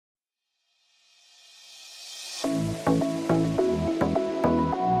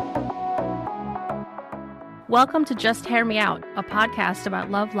Welcome to Just Hair Me Out, a podcast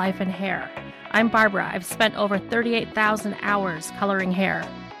about love, life, and hair. I'm Barbara. I've spent over 38,000 hours coloring hair.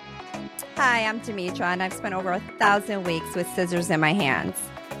 Hi, I'm Demetra, and I've spent over 1,000 weeks with scissors in my hands.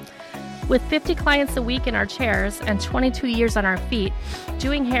 With 50 clients a week in our chairs and 22 years on our feet,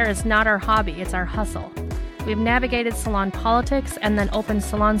 doing hair is not our hobby, it's our hustle. We've navigated salon politics and then opened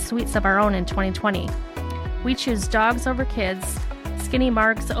salon suites of our own in 2020. We choose dogs over kids, skinny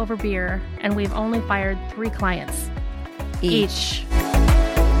marks over beer, and we've only fired 3 clients. Each.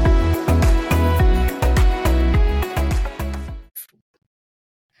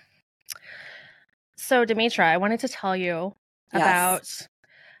 So, Demetra, I wanted to tell you about,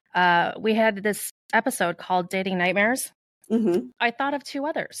 we had this episode called Dating Nightmares. Mm-hmm. I thought of 2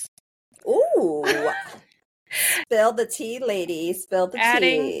 others. Ooh. Spill the tea, lady. Spill the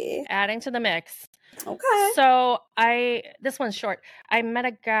tea. Adding to the mix. Okay. So this one's short. I met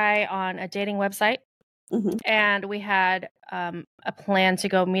a guy on a dating website, and we had a plan to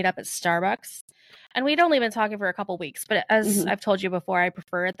go meet up at Starbucks. And we'd only been talking for a couple weeks, but as I've told you before, I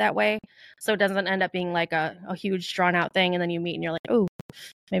prefer it that way. So it doesn't end up being like a huge drawn out thing. And then you meet and you're like, oh,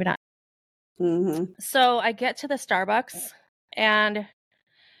 maybe not. Mm-hmm. So I get to the Starbucks and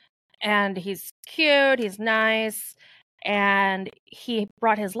he's cute. He's nice. And he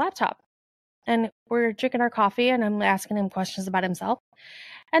brought his laptop. And we're drinking our coffee and I'm asking him questions about himself.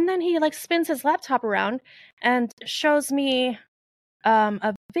 And then he spins his laptop around and shows me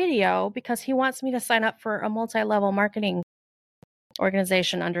a video because he wants me to sign up for a multi-level marketing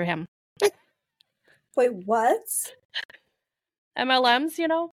organization under him. Wait, what? MLMs,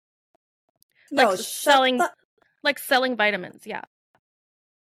 No, selling vitamins, yeah.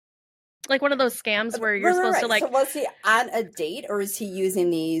 Like one of those scams where you're supposed to So was he on a date or is he using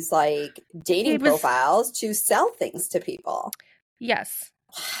these dating profiles to sell things to people? Yes.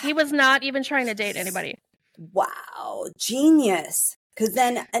 He was not even trying to date anybody. Wow. Genius. Because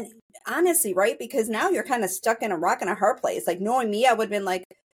then, and honestly, right? Because now you're kind of stuck in a rock and a hard place. Knowing me, I would have been like,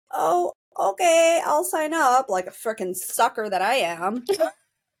 oh, okay, I'll sign up like a freaking sucker that I am.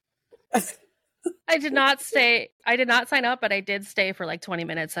 I did not sign up, but I did stay for 20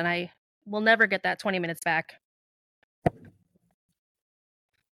 minutes and I will never get that 20 minutes back.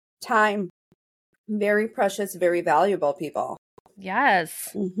 Time. Very precious, very valuable, people.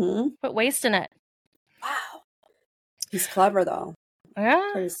 Yes. Put waste in it. Wow. He's clever, though.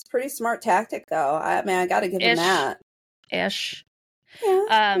 Yeah. Pretty smart tactic, though. I got to give him that. Ish.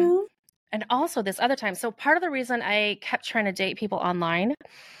 Yeah. And also this other time. So part of the reason I kept trying to date people online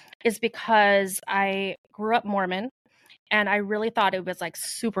is because I grew up Mormon. And I really thought it was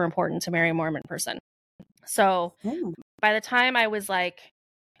super important to marry a Mormon person. So by the time I was 30,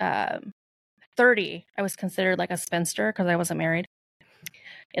 I was considered a spinster because I wasn't married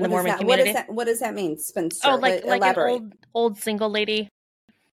in the Mormon community. What does that mean, spinster? Oh, like an old single lady.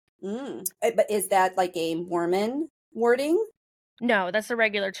 But is that a Mormon wording? No, that's a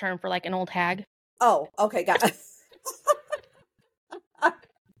regular term for an old hag. Oh, okay, got it.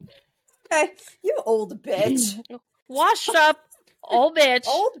 Okay, you old bitch. Washed up old bitch.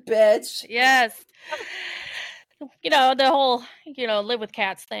 Old bitch. Yes. The whole, live with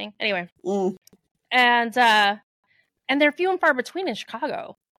cats thing. Anyway. And they're few and far between in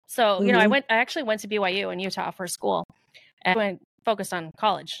Chicago. So, I actually went to BYU in Utah for school and focused on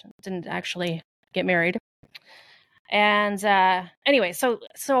college. Didn't actually get married. And anyway, so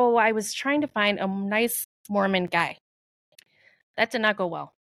I was trying to find a nice Mormon guy. That did not go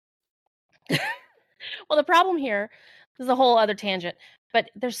well. Well, the problem here is a whole other tangent,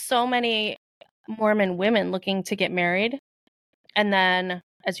 but there's so many Mormon women looking to get married. And then,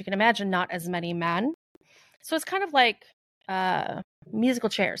 as you can imagine, not as many men. So it's kind of like musical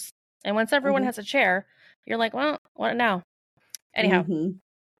chairs. And once everyone has a chair, you're like, well, what now? Anyhow,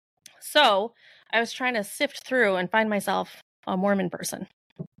 so I was trying to sift through and find myself a Mormon person.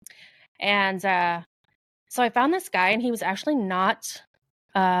 And so I found this guy, and he was actually not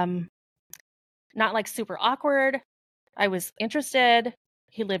super awkward. I was interested.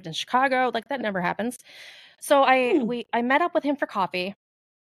 He lived in Chicago. That never happens. So I met up with him for coffee.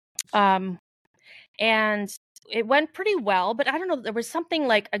 And it went pretty well, but I don't know. There was something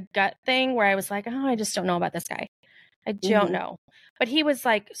a gut thing where I was like, oh, I just don't know about this guy. I don't know. But he was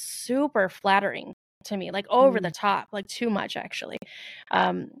super flattering to me, over the top, too much actually.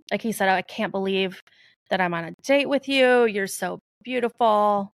 He said, oh, I can't believe that I'm on a date with you. You're so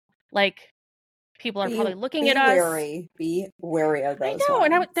beautiful. People are probably looking at us. Be wary of those. I know.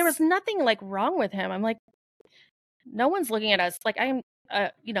 ones. And there was nothing wrong with him. I'm like, no one's looking at us. I'm,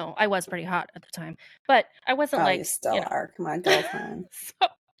 I was pretty hot at the time, but I wasn't you still are. Come on, girlfriend.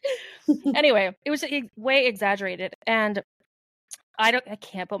 Anyway, it was way exaggerated, and I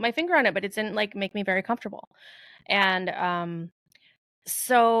can't put my finger on it, but it didn't like make me very comfortable. And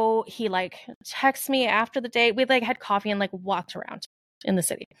so he like texts me after the date. We like had coffee and like walked around in the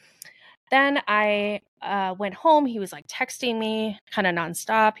city. Then I went home. He was like texting me kind of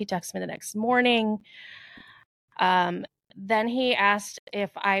nonstop. He texted me the next morning. Then he asked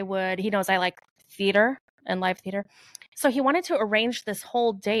if I would, he knows I like theater and live theater. So he wanted to arrange this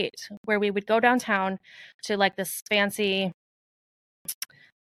whole date where we would go downtown to like this fancy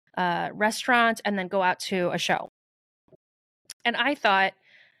restaurant and then go out to a show. And I thought,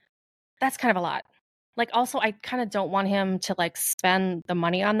 that's kind of a lot. Like, also, I kind of don't want him to like spend the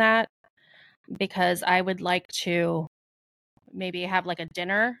money on that, because I would like to maybe have like a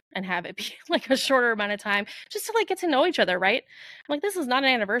dinner and have it be like a shorter amount of time just to like get to know each other, right? I'm like, this is not an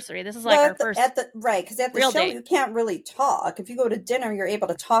anniversary. This is like our first right, because at the real show date. you can't really talk. If you go to dinner, you're able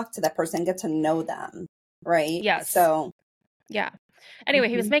to talk to that person, get to know them, right? Yes. So yeah. Anyway,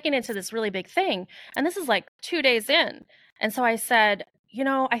 he was making it to this really big thing, and this is like 2 days in. And so I said, you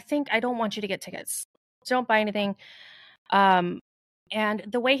know, I think I don't want you to get tickets. Don't buy anything. And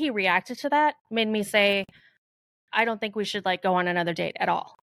the way he reacted to that made me say, I don't think we should like go on another date at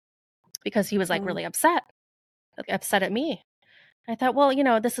all, because he was like really upset at me. I thought, well, you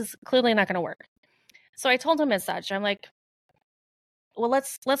know, this is clearly not going to work. So I told him as such. I'm like, well,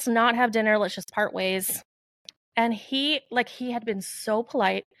 let's not have dinner. Let's just part ways. And he had been so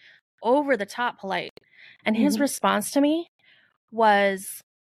polite, over the top polite. And his response to me was,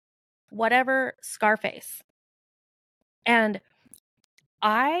 whatever, Scarface. And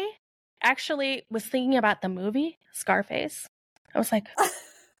I actually was thinking about the movie Scarface. I was like,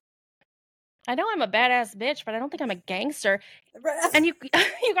 I know I'm a badass bitch, but I don't think I'm a gangster. And you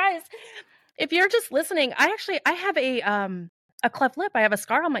guys, if you're just listening, I have a cleft lip. I have a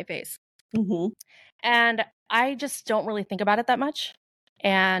scar on my face. And I just don't really think about it that much.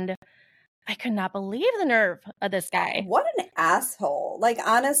 And I could not believe the nerve of this guy. What an asshole. Like,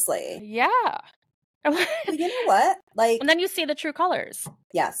 honestly. Yeah. Well, you know what? Like, and then you see the true colors.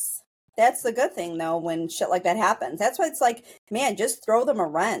 Yes. That's the good thing, though, when shit like that happens. That's why it's like, man, just throw them a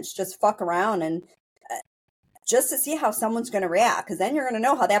wrench. Just fuck around and just to see how someone's going to react. Because then you're going to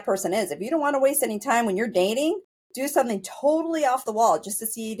know how that person is. If you don't want to waste any time when you're dating, do something totally off the wall just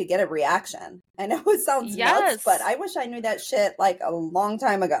to get a reaction. I know it sounds nuts, but I wish I knew that shit like a long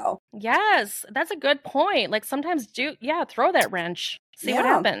time ago. Yes, that's a good point. Like sometimes throw that wrench. See what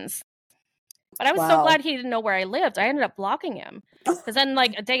happens. But I was so glad he didn't know where I lived. I ended up blocking him. Because then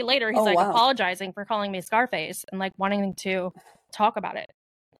like a day later, he's apologizing for calling me Scarface and like wanting to talk about it.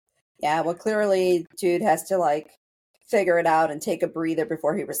 Yeah, well, clearly dude has to like figure it out and take a breather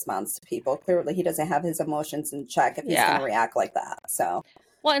before he responds to people. Clearly he doesn't have his emotions in check if he's going to react like that. So,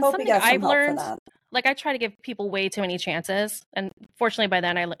 well, and something I've learned, like I try to give people way too many chances. And fortunately by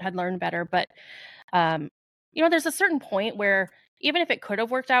then I had learned better. But, you know, there's a certain point where even if it could have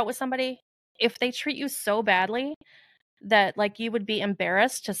worked out with somebody, if they treat you so badly that like you would be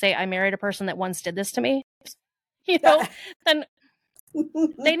embarrassed to say, I married a person that once did this to me, you know, then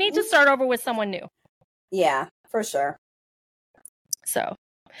they need to start over with someone new. Yeah, for sure. So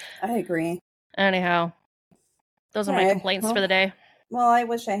I agree. Anyhow, those are my complaints for the day. Well, I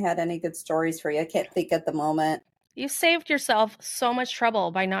wish I had any good stories for you. I can't think at the moment. You saved yourself so much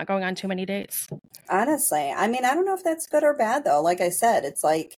trouble by not going on too many dates. Honestly, I mean, I don't know if that's good or bad, though. Like I said, it's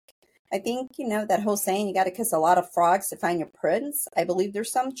like, I think, you know, that whole saying, you got to kiss a lot of frogs to find your prince. I believe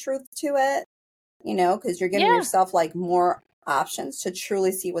there's some truth to it, you know, because you're giving yourself like more options to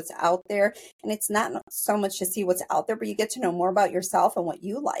truly see what's out there. And it's not so much to see what's out there, but you get to know more about yourself and what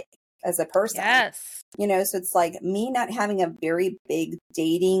you like as a person. Yes. You know, so it's like me not having a very big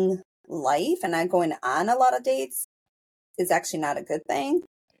dating life and not going on a lot of dates is actually not a good thing.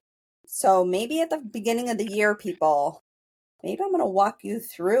 So maybe at the beginning of the year, people, maybe I'm going to walk you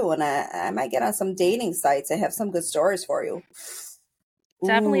through and I might get on some dating sites. I have some good stories for you.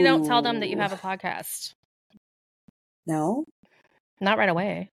 Definitely don't tell them that you have a podcast. No? Not right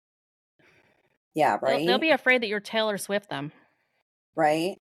away. Yeah, right? They'll be afraid that you're Taylor Swift them.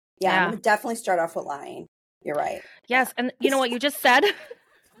 Right? Yeah, I'm going to definitely start off with lying. You're right. Yes, and you know what you just said?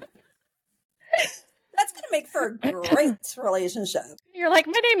 That's going to make for a great relationship. You're like,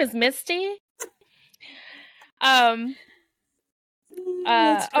 my name is Misty.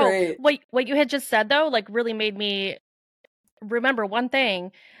 That's great. What you had just said though, like really made me remember one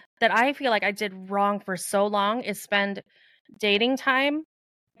thing that I feel like I did wrong for so long is spend dating time,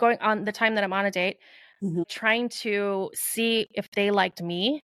 going on the time that I'm on a date, trying to see if they liked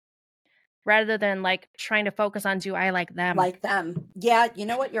me rather than like trying to focus on, do I like them? Like them. Yeah, you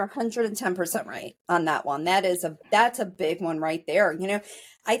know what? You're 110% right on that one. That's a big one right there. You know,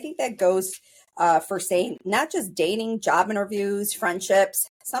 I think that goes for saying not just dating, job interviews, friendships.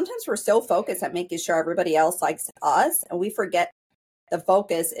 Sometimes we're so focused at making sure everybody else likes us, and we forget the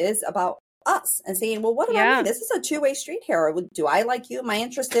focus is about us and saying, well, what about me? This is a two-way street here. Do I like you? Am I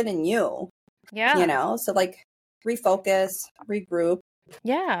interested in you? Yeah. You know, so like refocus, regroup.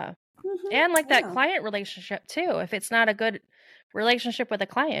 Yeah. And like that client relationship too, if it's not a good relationship with a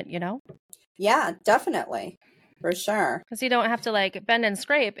client, you know? Yeah, definitely. For sure. Because you don't have to like bend and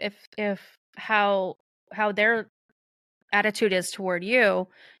scrape if how their attitude is toward you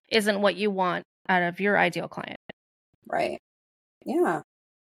isn't what you want out of your ideal client. Right. Yeah.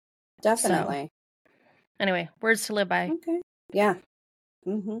 Definitely. So, anyway, words to live by. Okay. Yeah.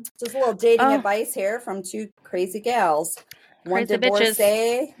 Just a little dating advice here from two crazy gals. One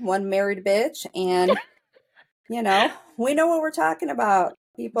divorcee, one married bitch, and you know, we know what we're talking about.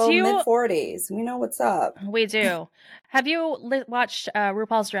 People mid-40s, we know what's up. We do. Have you watched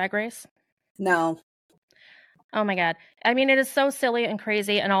RuPaul's Drag Race? No. Oh my god! I mean, it is so silly and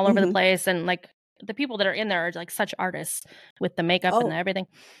crazy and all over the place, and like the people that are in there are like such artists with the makeup and everything.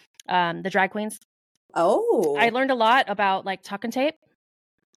 The drag queens. Oh, I learned a lot about like tuck and tape.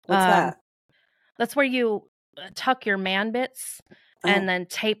 What's that? That's where you tuck your man bits and then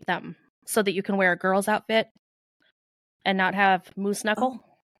tape them so that you can wear a girl's outfit and not have moose knuckle.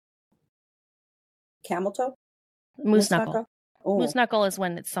 Camel toe? Moose knuckle. Moose knuckle is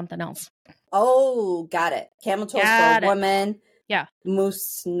when it's something else. Oh, got it. Camel toe is for a woman. Yeah.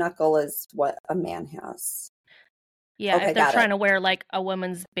 Moose knuckle is what a man has. Yeah, if they're trying to wear like a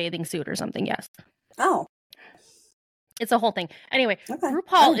woman's bathing suit or something, yes. Oh. It's a whole thing. Anyway,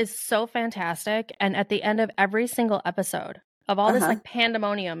 RuPaul is so fantastic. And at the end of every single episode of all this like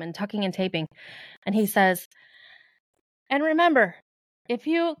pandemonium and tucking and taping, and he says, and remember, if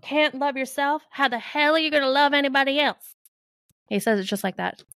you can't love yourself, how the hell are you going to love anybody else? He says it just like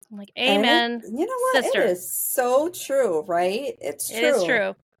that. I'm like, amen. You know what? Sister. It is so true, right? It's true. It is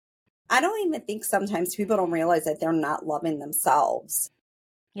true. I don't even think sometimes people don't realize that they're not loving themselves.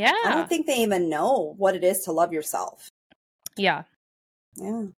 Yeah. I don't think they even know what it is to love yourself. Yeah.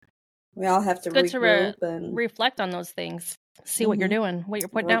 Yeah. We all have to regroup and reflect on those things. See what you're doing, what you're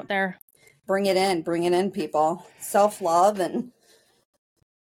putting out there. Bring it in, people. Self-love and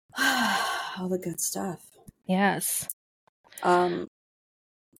all the good stuff. Yes.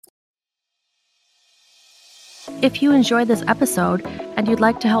 If you enjoyed this episode and you'd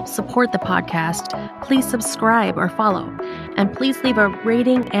like to help support the podcast, please subscribe or follow. And please leave a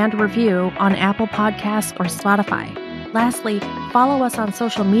rating and review on Apple Podcasts or Spotify. Lastly, follow us on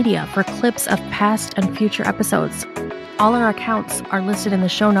social media for clips of past and future episodes. All our accounts are listed in the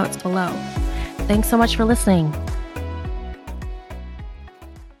show notes below. Thanks so much for listening.